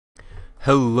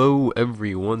Hello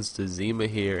everyone, Stazima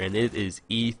here, and it is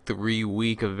E3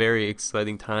 week, a very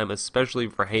exciting time, especially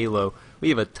for Halo. We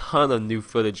have a ton of new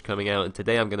footage coming out, and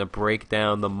today I'm going to break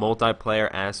down the multiplayer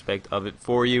aspect of it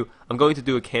for you. I'm going to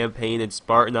do a campaign and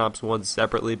Spartan Ops 1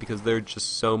 separately because there's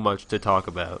just so much to talk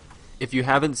about. If you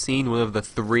haven't seen one of the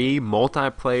 3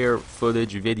 multiplayer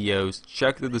footage videos,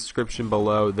 check the description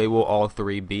below, they will all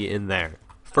 3 be in there.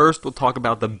 First, we'll talk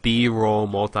about the B-roll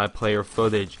multiplayer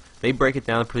footage. They break it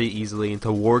down pretty easily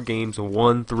into war games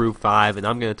 1 through 5, and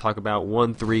I'm going to talk about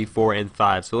 1, 3, 4, and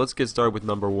 5. So let's get started with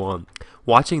number 1.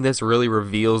 Watching this really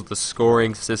reveals the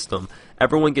scoring system.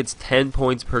 Everyone gets 10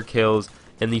 points per kills,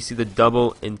 and you see the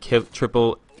double and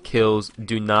triple kills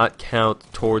do not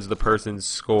count towards the person's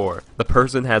score. The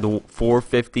person had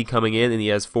 450 coming in, and he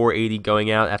has 480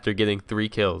 going out after getting 3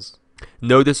 kills.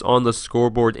 Notice on the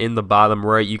scoreboard in the bottom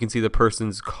right, you can see the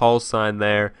person's call sign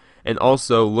there. And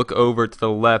also, look over to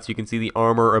the left, you can see the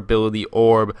armor ability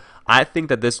orb. I think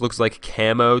that this looks like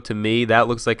camo to me. That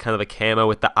looks like kind of a camo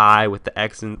with the eye, with the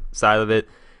X inside of it.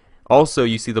 Also,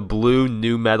 you see the blue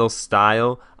new metal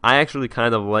style. I actually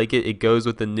kind of like it. It goes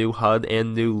with the new HUD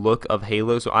and new look of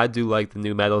Halo, so I do like the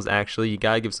new metals actually. You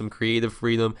gotta give some creative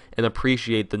freedom and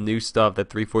appreciate the new stuff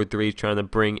that 343 is trying to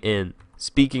bring in.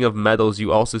 Speaking of metals,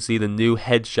 you also see the new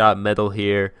headshot metal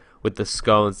here with the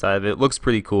skull inside of it. It looks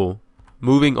pretty cool.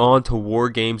 Moving on to War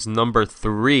Games number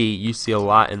 3, you see a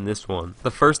lot in this one. The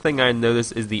first thing I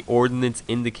notice is the ordnance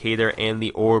indicator and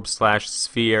the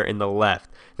orb/sphere in the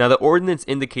left. Now the ordnance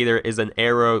indicator is an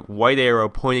arrow, white arrow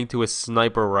pointing to a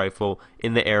sniper rifle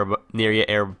in the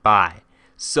area by.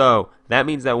 So that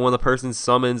means that when a person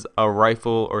summons a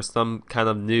rifle or some kind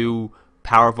of new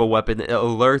powerful weapon, it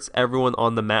alerts everyone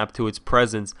on the map to its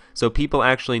presence, so people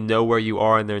actually know where you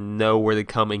are and they know where to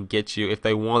come and get you if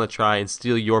they want to try and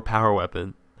steal your power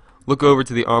weapon. Look over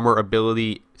to the armor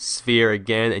ability sphere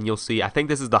again and you'll see, I think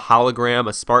this is the hologram,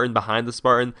 a Spartan behind the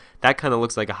Spartan. That kind of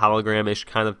looks like a hologram-ish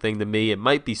kind of thing to me. It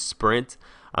might be Sprint,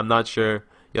 I'm not sure.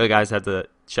 You guys have to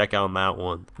check out on that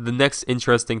one. The next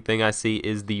interesting thing I see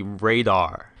is the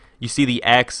radar. You see the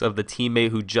X of the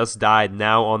teammate who just died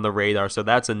now on the radar, so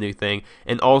that's a new thing.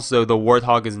 And also, the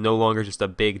Warthog is no longer just a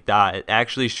big dot. It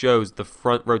actually shows the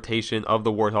front rotation of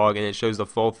the Warthog, and it shows the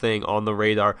full thing on the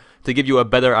radar to give you a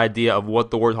better idea of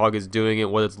what the Warthog is doing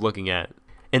and what it's looking at.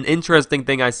 An interesting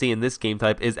thing I see in this game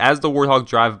type is as the Warthog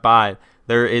drives by,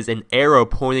 there is an arrow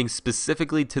pointing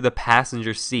specifically to the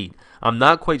passenger seat. I'm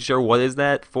not quite sure what is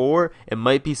that for. It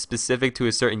might be specific to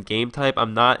a certain game type.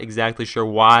 I'm not exactly sure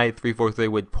why 343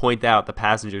 would point out the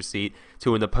passenger seat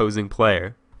to an opposing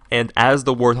player. And as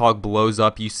the Warthog blows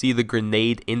up, you see the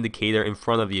grenade indicator in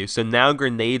front of you. So now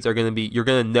grenades are going to be, you're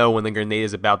going to know when the grenade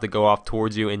is about to go off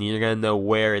towards you and you're going to know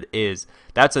where it is.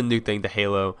 That's a new thing to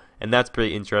Halo, and that's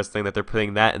pretty interesting that they're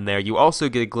putting that in there. You also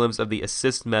get a glimpse of the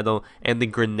assist medal and the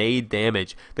grenade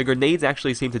damage. The grenades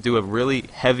actually seem to do a really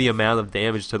heavy amount of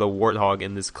damage to the Warthog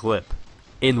in this clip.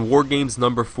 In War Games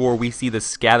number 4, we see the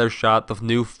scatter shot, the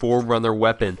new Forerunner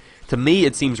weapon. To me,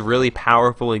 it seems really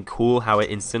powerful and cool how it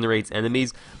incinerates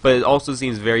enemies, but it also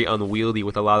seems very unwieldy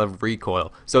with a lot of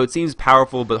recoil. So it seems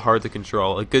powerful but hard to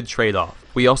control, a good trade-off.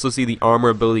 We also see the armor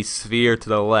ability sphere to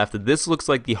the left. This looks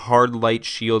like the hard light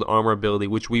shield armor ability,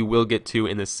 which we will get to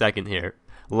in a second here.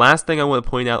 Last thing I want to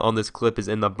point out on this clip is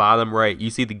in the bottom right, you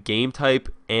see the game type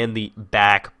and the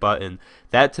back button.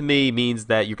 That to me means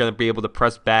that you're going to be able to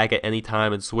press back at any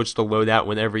time and switch the loadout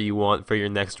whenever you want for your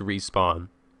next respawn.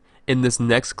 In this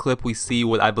next clip we see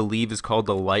what I believe is called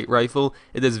the light rifle.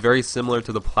 It is very similar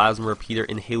to the plasma repeater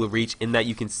in Halo Reach in that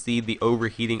you can see the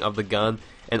overheating of the gun,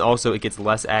 and also it gets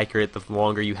less accurate the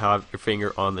longer you have your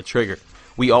finger on the trigger.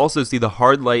 We also see the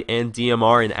hard light and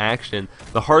DMR in action.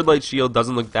 The hard light shield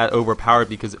doesn't look that overpowered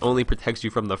because it only protects you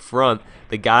from the front.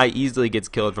 The guy easily gets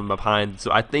killed from behind, so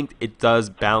I think it does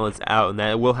balance out and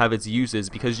that it will have its uses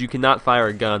because you cannot fire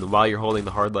a gun while you're holding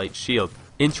the hard light shield.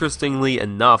 Interestingly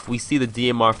enough, we see the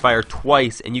DMR fire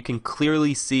twice and you can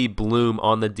clearly see bloom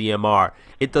on the DMR.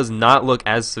 It does not look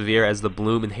as severe as the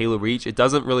bloom in Halo Reach. It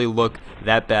doesn't really look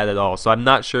that bad at all, so I'm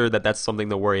not sure that that's something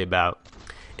to worry about.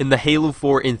 In the Halo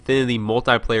 4 Infinity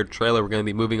multiplayer trailer, we're going to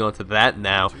be moving on to that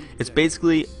now. It's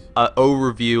basically an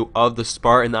overview of the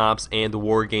Spartan Ops and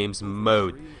War Games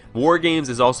mode. War Games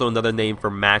is also another name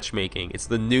for matchmaking. It's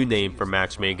the new name for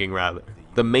matchmaking rather.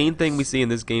 The main thing we see in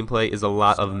this gameplay is a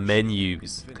lot of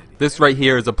menus. This right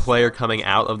here is a player coming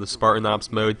out of the Spartan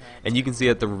Ops mode, and you can see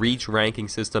that the Reach ranking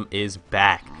system is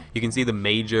back. You can see the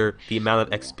amount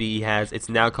of XP he has. It's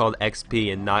now called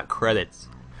XP and not credits.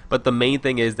 but the main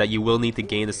thing is that you will need to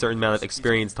gain a certain amount of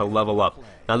experience to level up.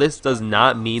 Now this does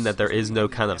not mean that there is no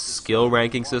kind of skill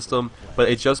ranking system, but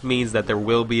it just means that there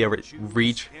will be a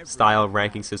reach style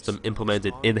ranking system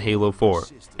implemented in Halo 4.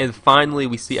 And finally,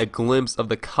 we see a glimpse of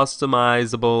the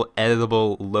customizable,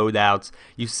 editable loadouts.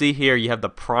 You see here you have the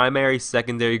primary,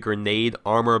 secondary, grenade,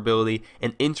 armor ability,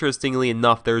 and interestingly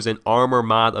enough there's an armor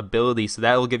mod ability, so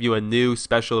that will give you a new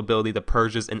special ability to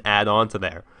purchase and add on to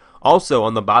there. Also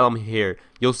on the bottom here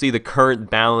you'll see the current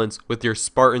balance with your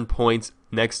Spartan points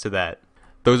next to that.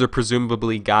 Those are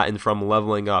presumably gotten from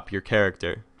leveling up your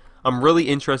character. I'm really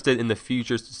interested in the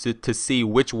future to see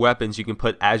which weapons you can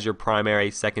put as your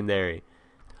primary, secondary.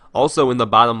 Also in the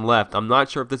bottom left, I'm not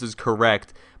sure if this is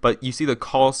correct, but you see the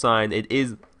call sign, it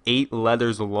is 8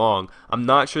 letters long. I'm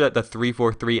not sure that the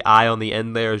 343I on the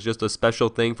end there is just a special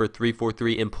thing for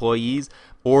 343 employees,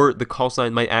 or the call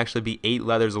sign might actually be 8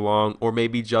 letters long, or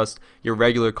maybe just your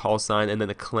regular call sign and then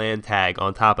a clan tag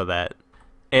on top of that.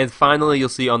 And finally, you'll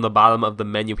see on the bottom of the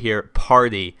menu here,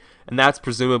 Party, and that's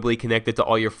presumably connected to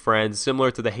all your friends, similar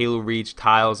to the Halo Reach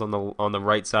tiles on the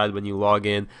right side when you log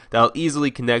in. That'll easily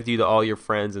connect you to all your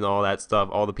friends and all that stuff,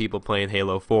 all the people playing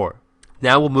Halo 4.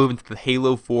 Now we'll move into the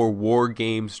Halo 4 War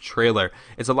Games trailer.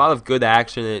 It's a lot of good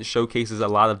action and it showcases a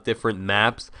lot of different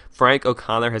maps. Frank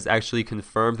O'Connor has actually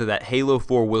confirmed that Halo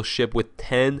 4 will ship with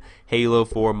 10 Halo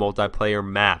 4 multiplayer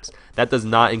maps. That does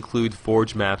not include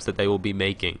Forge maps that they will be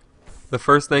making. The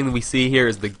first thing we see here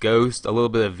is the Ghost, a little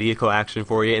bit of vehicle action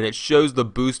for you, and it shows the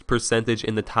boost percentage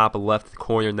in the top left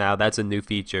corner now. That's a new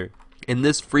feature. In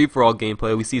this free-for-all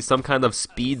gameplay, we see some kind of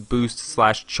speed boost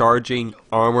slash charging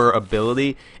armor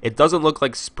ability. It doesn't look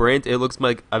like sprint, it looks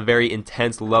like a very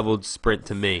intense leveled sprint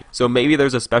to me. So maybe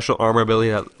there's a special armor ability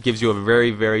that gives you a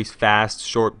very, very fast,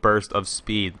 short burst of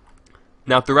speed.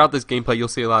 Now throughout this gameplay you'll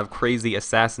see a lot of crazy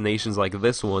assassinations like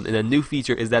this one, and a new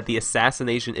feature is that the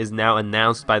assassination is now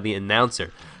announced by the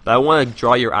announcer. But I want to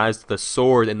draw your eyes to the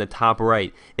sword in the top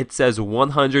right. It says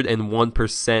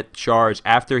 101% charge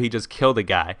after he just killed a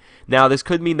guy. Now this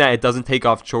could mean that it doesn't take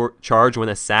off charge when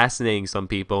assassinating some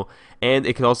people, and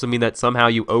it could also mean that somehow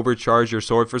you overcharge your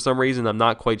sword for some reason. I'm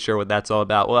not quite sure what that's all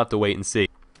about. We'll have to wait and see.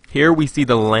 Here we see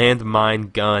the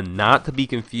landmine gun, not to be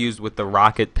confused with the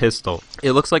rocket pistol.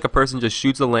 It looks like a person just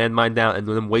shoots a landmine down and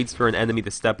then waits for an enemy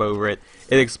to step over it.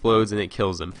 It explodes and it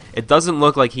kills him. It doesn't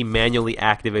look like he manually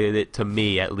activated it, to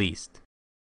me at least.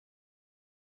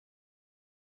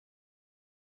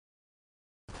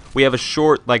 We have a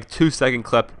short, like 2-second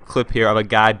clip here of a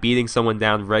guy beating someone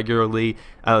down regularly,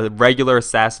 a regular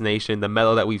assassination, the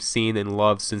method that we've seen and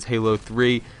loved since Halo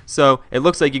 3. So it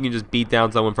looks like you can just beat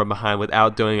down someone from behind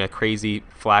without doing a crazy,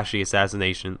 flashy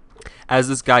assassination. As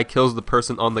this guy kills the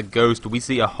person on the Ghost, we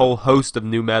see a whole host of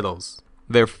new medals.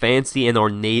 They're fancy and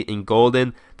ornate and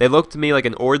golden. They look to me like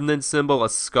an ordnance symbol, a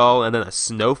skull, and then a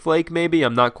snowflake maybe.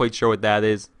 I'm not quite sure what that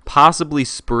is. Possibly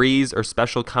sprees or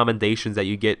special commendations that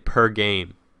you get per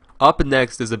game. Up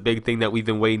next is a big thing that we've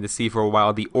been waiting to see for a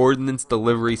while, the ordnance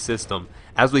delivery system.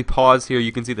 As we pause here,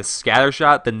 you can see the scatter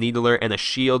shot, the needler, and a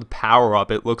shield power-up,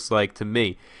 it looks like to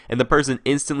me. And the person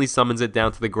instantly summons it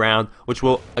down to the ground, which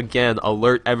will, again,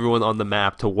 alert everyone on the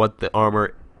map to what the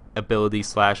armor ability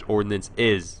slash ordnance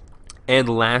is. And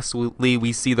lastly,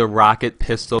 we see the rocket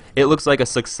pistol. It looks like a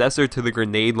successor to the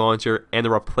grenade launcher and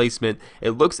a replacement.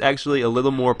 It looks actually a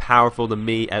little more powerful to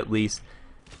me, at least.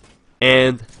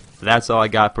 And that's all I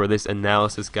got for this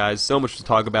analysis, guys. So much to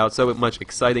talk about, so much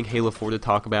exciting Halo 4 to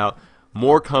talk about.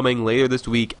 More coming later this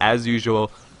week, as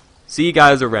usual. See you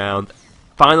guys around.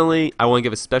 Finally, I want to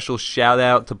give a special shout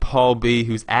out to Paul B,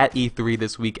 who's at E3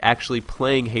 this week actually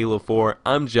playing Halo 4.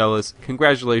 I'm jealous.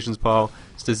 Congratulations, Paul.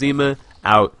 Stazima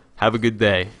out. Have a good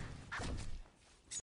day.